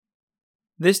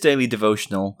This daily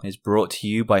devotional is brought to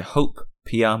you by Hope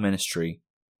PR Ministry.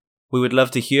 We would love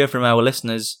to hear from our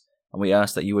listeners, and we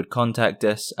ask that you would contact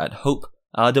us at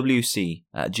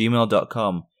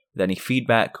hoperwc@gmail.com with any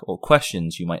feedback or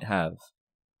questions you might have.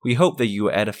 We hope that you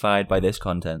were edified by this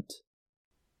content.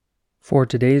 For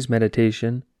today's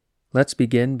meditation, let's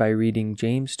begin by reading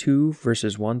James 2,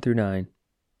 verses 1 through 9.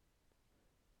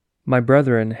 My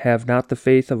brethren, have not the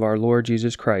faith of our Lord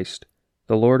Jesus Christ,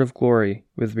 the Lord of glory,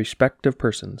 with respect of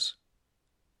persons.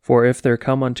 For if there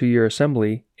come unto your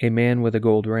assembly a man with a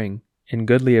gold ring, in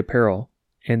goodly apparel,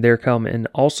 and there come in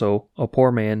also a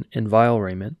poor man in vile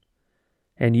raiment,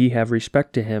 and ye have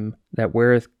respect to him that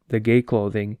weareth the gay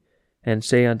clothing, and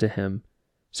say unto him,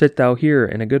 Sit thou here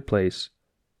in a good place,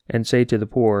 and say to the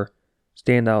poor,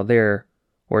 Stand thou there,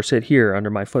 or sit here under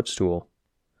my footstool.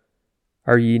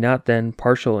 Are ye not then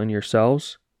partial in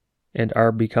yourselves, and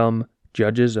are become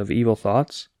judges of evil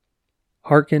thoughts?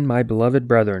 Hearken, my beloved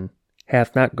brethren,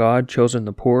 hath not God chosen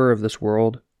the poor of this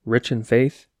world, rich in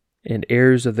faith, and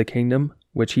heirs of the kingdom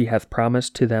which he hath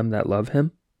promised to them that love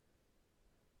him?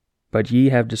 But ye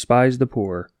have despised the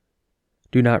poor.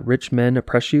 Do not rich men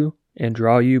oppress you, and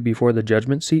draw you before the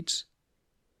judgment seats?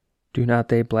 Do not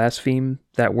they blaspheme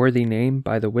that worthy name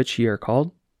by the which ye are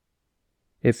called?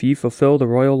 If ye fulfill the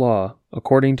royal law,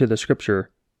 according to the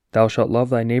Scripture, Thou shalt love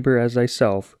thy neighbor as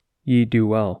thyself, ye do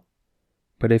well.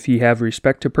 But if ye have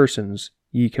respect to persons,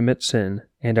 ye commit sin,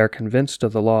 and are convinced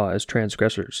of the law as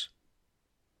transgressors.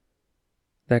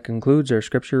 That concludes our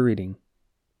Scripture reading.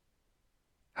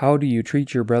 How do you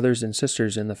treat your brothers and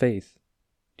sisters in the faith?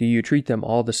 Do you treat them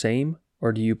all the same,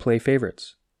 or do you play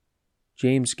favorites?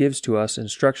 James gives to us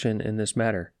instruction in this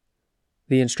matter.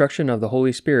 The instruction of the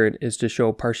Holy Spirit is to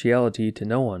show partiality to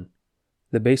no one.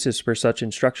 The basis for such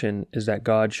instruction is that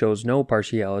God shows no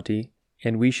partiality,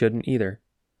 and we shouldn't either.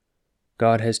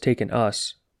 God has taken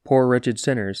us, poor wretched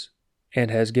sinners,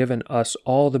 and has given us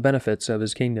all the benefits of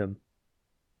his kingdom.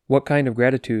 What kind of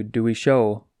gratitude do we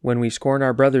show when we scorn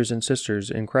our brothers and sisters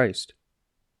in Christ?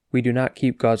 We do not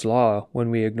keep God's law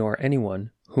when we ignore anyone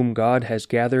whom God has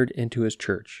gathered into his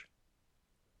church.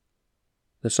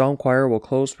 The Psalm Choir will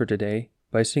close for today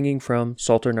by singing from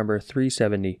Psalter number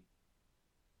 370.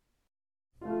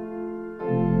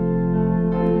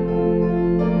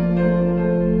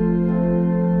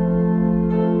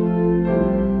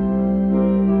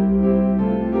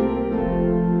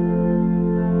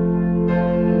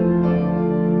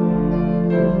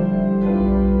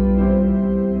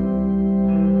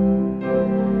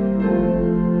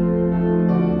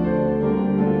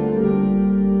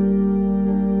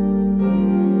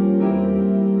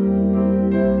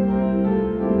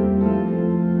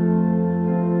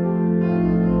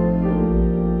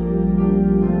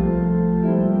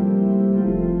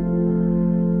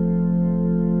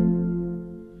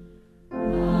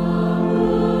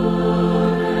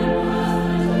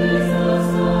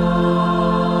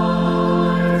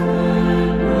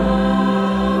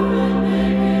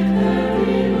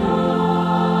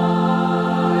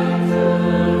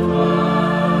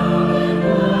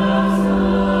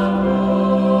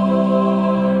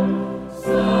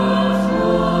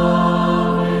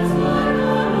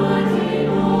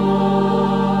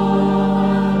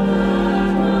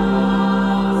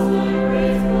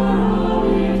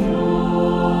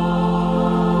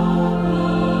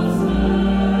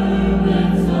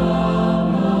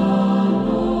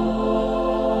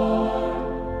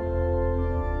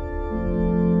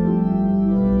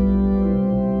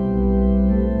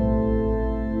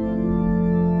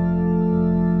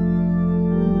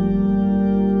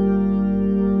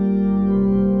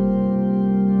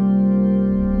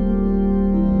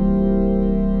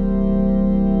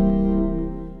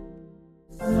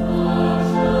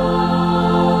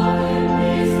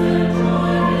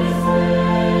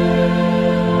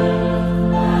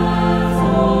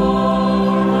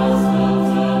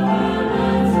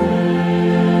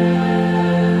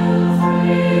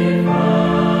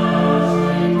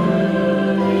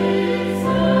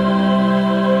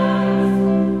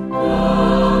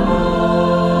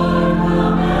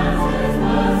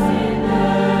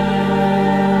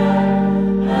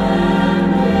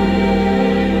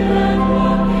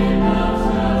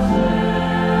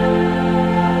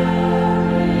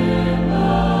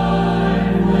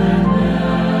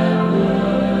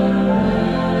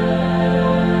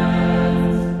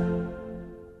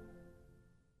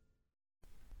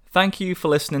 Thank you for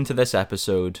listening to this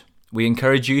episode. We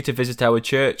encourage you to visit our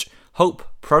church, Hope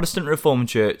Protestant Reformed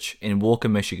Church in Walker,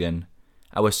 Michigan.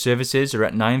 Our services are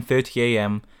at 9:30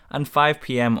 a.m. and 5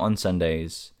 p.m. on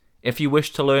Sundays. If you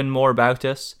wish to learn more about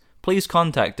us, please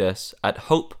contact us at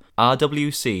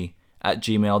hoperwc@gmail.com.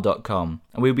 @gmail.com,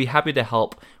 and we'll be happy to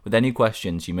help with any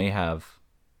questions you may have.